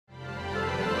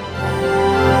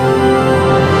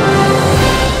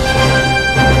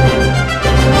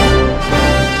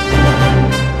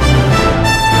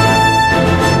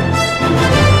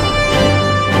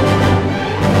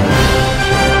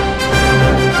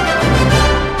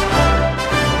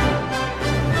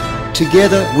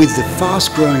Together with the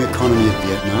fast-growing economy of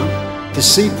Vietnam, the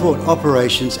seaport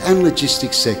operations and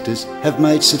logistics sectors have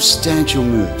made substantial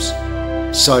moves.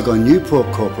 Saigon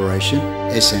Newport Corporation,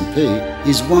 SNP,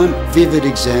 is one vivid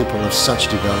example of such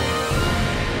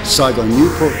development. Saigon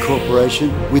Newport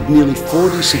Corporation, with nearly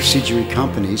 40 subsidiary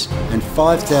companies and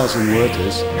 5,000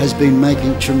 workers, has been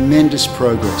making tremendous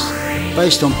progress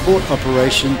based on port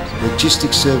operation,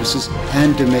 logistics services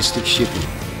and domestic shipping.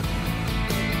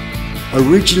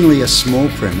 Originally a small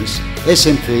premise,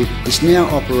 SNP is now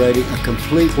operating a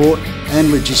complete port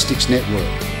and logistics network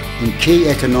in key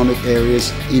economic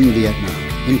areas in Vietnam,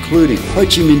 including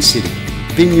Hochiminh City,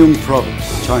 Binh Nhung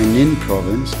Province, Tay Ninh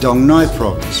Province, Dong Nai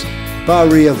Province, Bà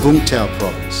Rịa Vũng Tàu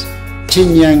Province,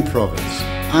 Tin Giang Province,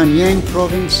 An Giang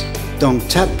Province, Dong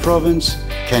Thap Province,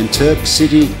 Can Thơ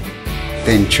City,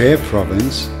 Bến Tre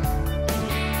Province,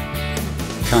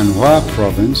 Can Hoa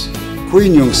Province, Quy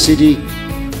Nhung City,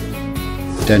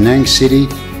 Da Nang City,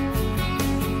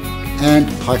 and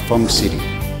Haiphong City.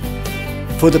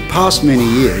 For the past many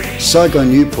years,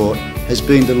 Saigon Newport has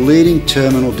been the leading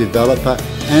terminal developer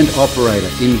and operator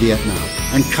in Vietnam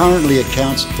and currently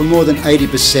accounts for more than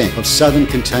 80% of southern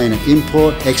container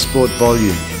import-export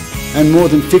volume and more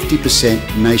than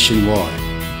 50% nationwide.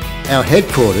 Our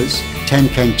headquarters, Tan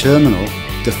Cang Terminal,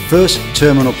 the first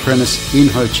terminal premise in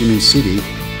Ho Chi Minh City,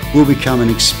 will become an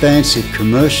expansive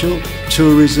commercial,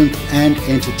 tourism and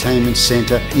entertainment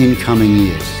centre in coming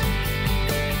years.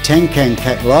 Tan Cang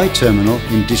Cat Lai Terminal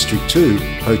in District 2,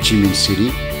 Ho Chi Minh City,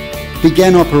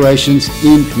 began operations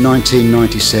in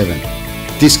 1997.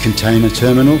 This container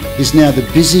terminal is now the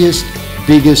busiest,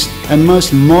 biggest and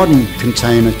most modern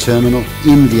container terminal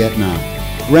in Vietnam,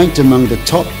 ranked among the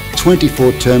top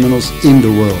 24 terminals in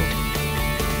the world.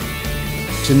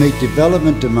 To meet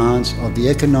development demands of the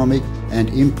economic and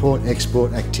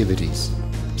import-export activities,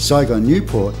 Saigon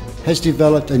Newport has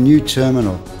developed a new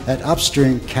terminal at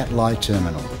upstream Cat Lai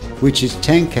Terminal, which is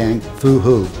Tan Cang Phu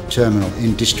Hu Terminal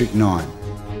in District 9.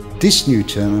 This new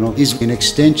terminal is an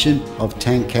extension of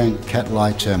Tan Cang Cat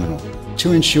Lai Terminal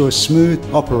to ensure smooth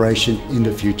operation in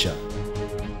the future.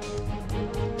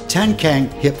 Tan Cang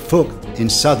Hiep Phuc in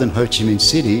southern Ho Chi Minh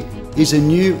City is a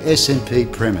new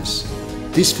SNP premise.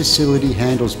 This facility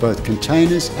handles both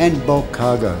containers and bulk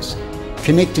cargoes,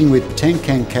 connecting with Tan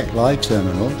Cang Cat Lai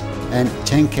Terminal and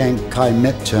Tan Cang Kai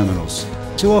Mep terminals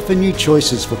to offer new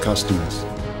choices for customers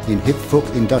in Hiep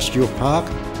Phuc Industrial Park,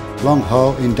 Long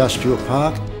Ho Industrial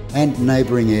Park and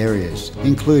neighbouring areas,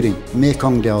 including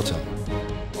Mekong Delta.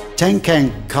 Tan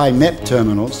Cang Kai Mep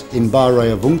terminals in Bà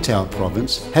Rịa Vũng Tàu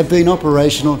Province have been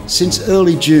operational since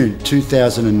early June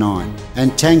 2009,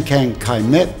 and Tan Cang Kai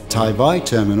Mep Tai Vai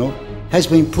Terminal has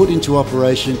been put into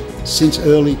operation since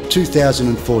early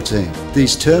 2014.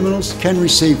 These terminals can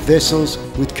receive vessels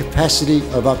with capacity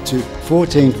of up to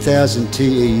 14,000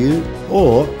 TEU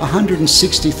or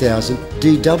 160,000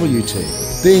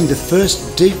 DWT, being the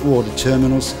first deep-water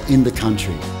terminals in the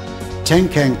country. Tan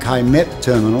Cang Kai Mep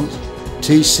terminals,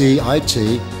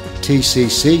 TCIT,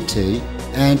 TCCT,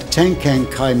 and Tan Cang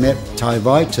Kai Mep Tai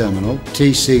Vai Terminal,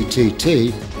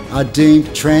 TCTT, are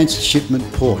deemed transshipment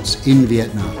ports in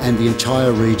Vietnam and the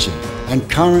entire region, and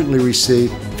currently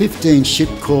receive 15 ship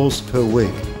calls per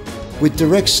week, with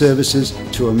direct services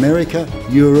to America,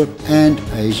 Europe and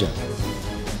Asia.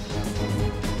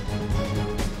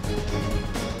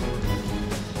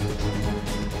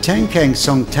 Tan Cang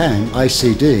Song Tang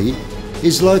ICD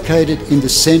is located in the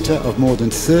centre of more than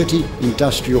 30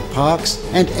 industrial parks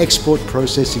and export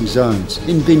processing zones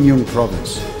in Binh Nhung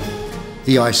Province.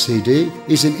 The ICD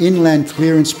is an inland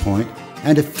clearance point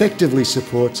and effectively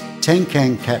supports Tan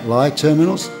Cang Cat Lai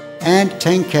terminals and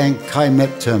Tan Cang Kai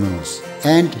Mep terminals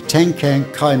and Tan Cang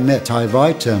Kai Mep Tai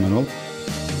Vai terminal.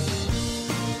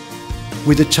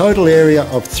 With a total area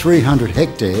of 300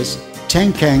 hectares,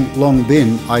 Tan Cang Long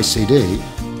Binh ICD,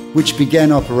 which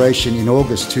began operation in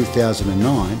August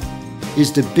 2009,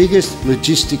 is the biggest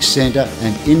logistics centre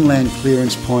and inland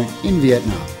clearance point in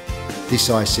Vietnam. This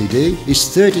ICD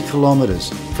is 30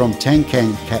 kilometres from Tan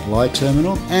Cang Cat Lai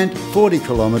Terminal and 40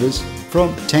 kilometres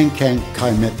from Tan Cang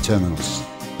Kai Mep terminals.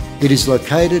 It is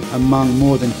located among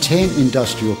more than 10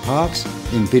 industrial parks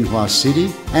in Binh Hoa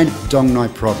City and Dong Nai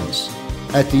Province,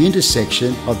 at the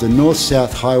intersection of the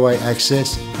north-south highway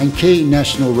access and key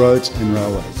national roads and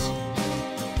railways.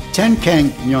 Tan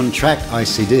Cang Nyon Track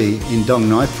ICD in Dong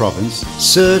Nai Province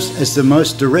serves as the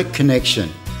most direct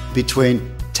connection between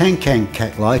Tan Cang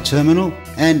Cat Lai Terminal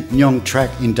and Nhon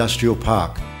Track Industrial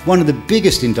Park, one of the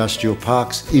biggest industrial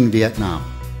parks in Vietnam.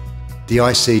 The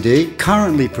ICD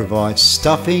currently provides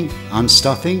stuffing,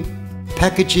 unstuffing,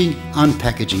 packaging,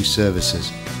 unpackaging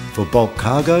services for bulk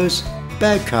cargoes,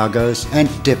 bag cargoes and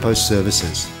depot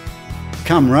services.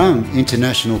 Cam Ranh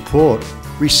International Port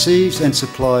receives and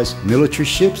supplies military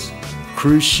ships,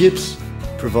 cruise ships,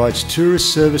 provides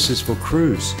tourist services for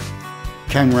crews.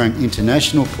 Cam Ranh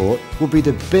International Port will be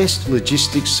the best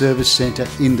logistics service centre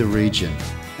in the region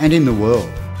and in the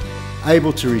world,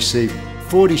 able to receive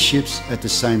 40 ships at the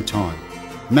same time.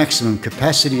 Maximum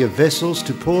capacity of vessels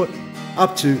to port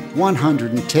up to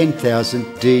 110,000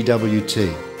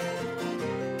 DWT.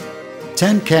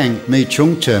 Tan Kang Mi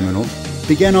Chung Terminal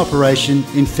began operation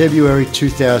in February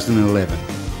 2011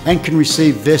 and can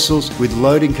receive vessels with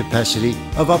loading capacity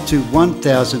of up to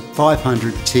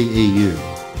 1,500 TEU.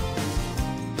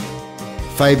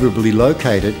 Favourably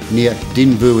located near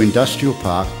Din Vu Industrial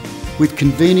Park with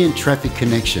convenient traffic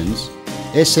connections,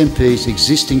 SNP's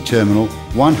existing Terminal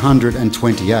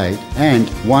 128 and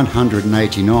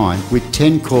 189 with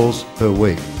 10 calls per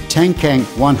week. Tan Kang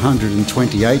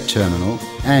 128 Terminal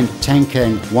and Tan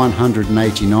Kang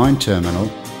 189 Terminal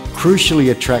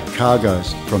crucially attract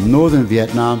cargoes from northern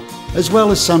Vietnam as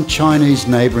well as some Chinese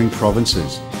neighbouring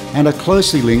provinces and are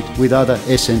closely linked with other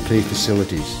SNP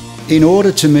facilities. In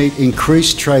order to meet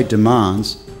increased trade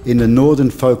demands in the Northern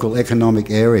Focal Economic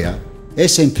Area,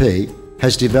 SNP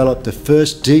has developed the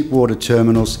first deep water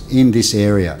terminals in this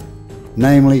area,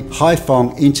 namely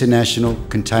Haiphong International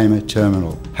Container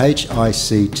Terminal,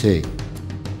 HICT.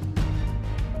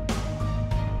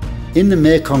 In the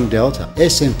Mekong Delta,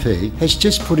 SNP has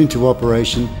just put into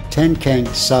operation Tan Kang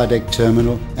Sa Dec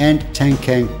Terminal and Tan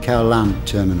Kang Khao Lang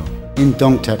Terminal in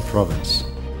Dong Tat Province,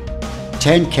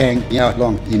 Tan Kang Nha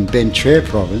Long in Ben Tre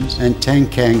Province and Tan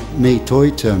Kang Mi Toi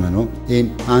Terminal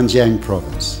in An Giang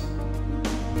Province,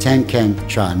 Tan Kang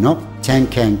Tra Nok, Tan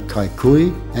Kang Kai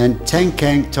Kui and Tan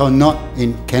Kang Tho Not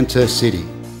in Cantor City,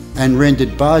 and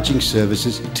rendered barging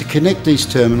services to connect these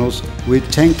terminals with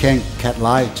Tan Kang Cat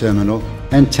Lai Terminal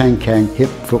and Tan Kang Hip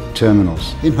Phuc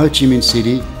Terminals in Hochiminh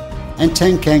City and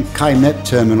Tan Kang Kai Mep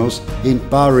Terminals in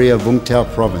Ba Ria Vung Tau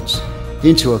Province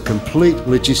into a complete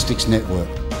logistics network,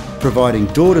 providing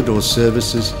door-to-door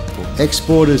services for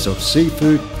exporters of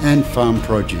seafood and farm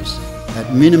produce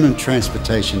at minimum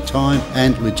transportation time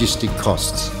and logistic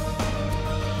costs.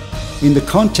 In the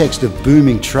context of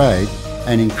booming trade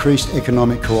and increased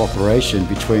economic cooperation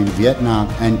between Vietnam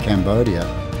and Cambodia,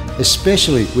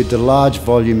 especially with the large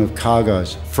volume of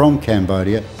cargoes from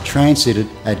Cambodia transited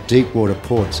at deep-water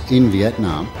ports in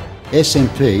Vietnam,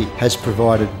 SNP has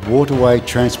provided waterway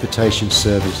transportation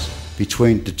service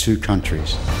between the two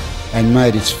countries and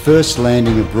made its first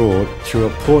landing abroad through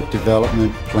a port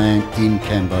development plan in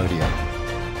Cambodia.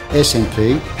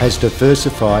 SNP has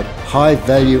diversified high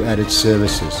value-added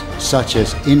services such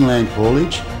as inland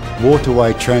haulage,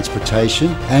 waterway transportation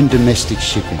and domestic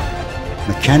shipping,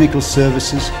 mechanical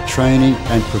services, training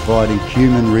and providing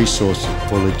human resources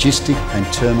for logistic and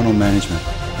terminal management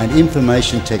and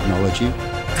information technology,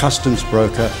 customs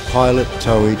broker, pilot,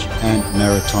 towage and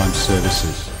maritime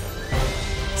services.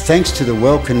 Thanks to the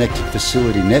well-connected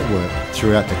facility network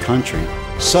throughout the country,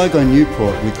 Saigon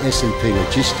Newport with SNP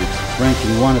Logistics,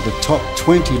 ranking one of the top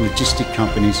 20 logistic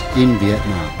companies in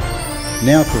Vietnam,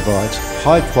 now provides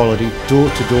high-quality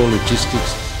door-to-door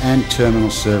logistics and terminal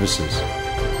services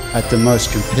at the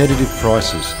most competitive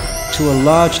prices to a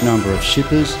large number of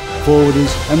shippers,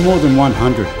 forwarders and more than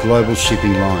 100 global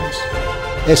shipping lines.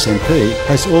 SNP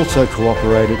has also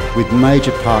cooperated with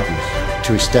major partners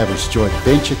to establish joint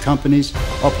venture companies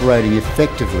operating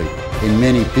effectively in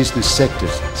many business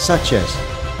sectors such as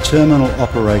terminal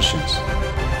operations,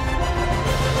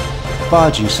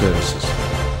 barging services,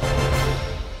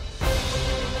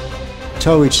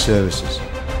 towage services,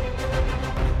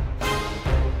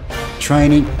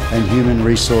 training and human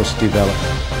resource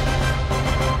development.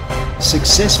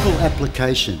 Successful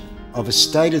application of a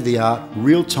state-of-the-art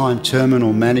real-time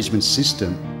terminal management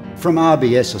system from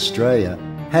RBS Australia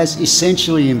has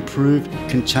essentially improved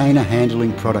container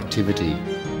handling productivity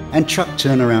and truck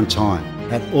turnaround time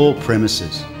at all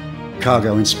premises.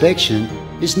 Cargo inspection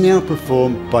is now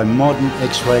performed by modern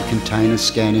X-ray container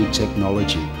scanning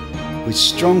technology with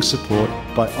strong support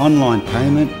by online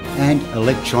payment and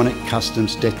electronic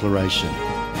customs declaration.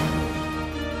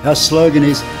 Our slogan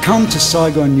is, "Come to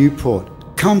Saigon Newport,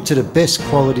 come to the best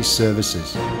quality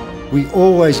services." We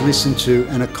always listen to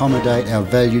and accommodate our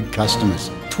valued customers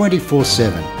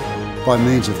 24/7 by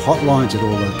means of hotlines at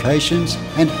all locations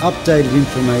and updated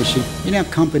information in our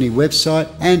company website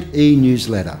and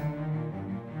e-newsletter.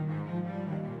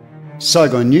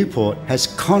 Saigon Newport has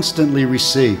constantly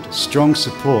received strong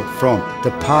support from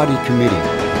the Party Committee,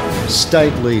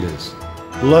 state leaders,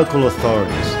 local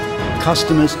authorities,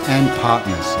 customers and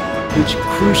partners, which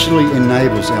crucially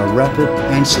enables our rapid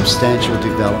and substantial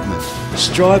development,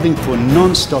 striving for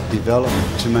non-stop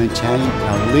development to maintain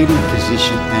our leading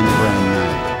position and brand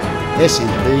name.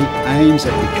 SNP aims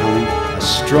at becoming a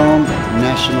strong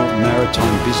national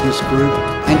maritime business group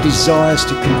and desires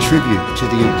to contribute to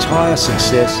the entire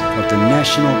success of the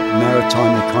National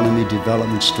Maritime Economy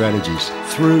Development Strategies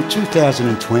through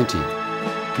 2020.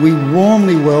 We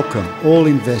warmly welcome all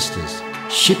investors,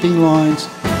 shipping lines,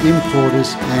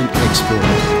 importers and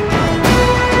exporters.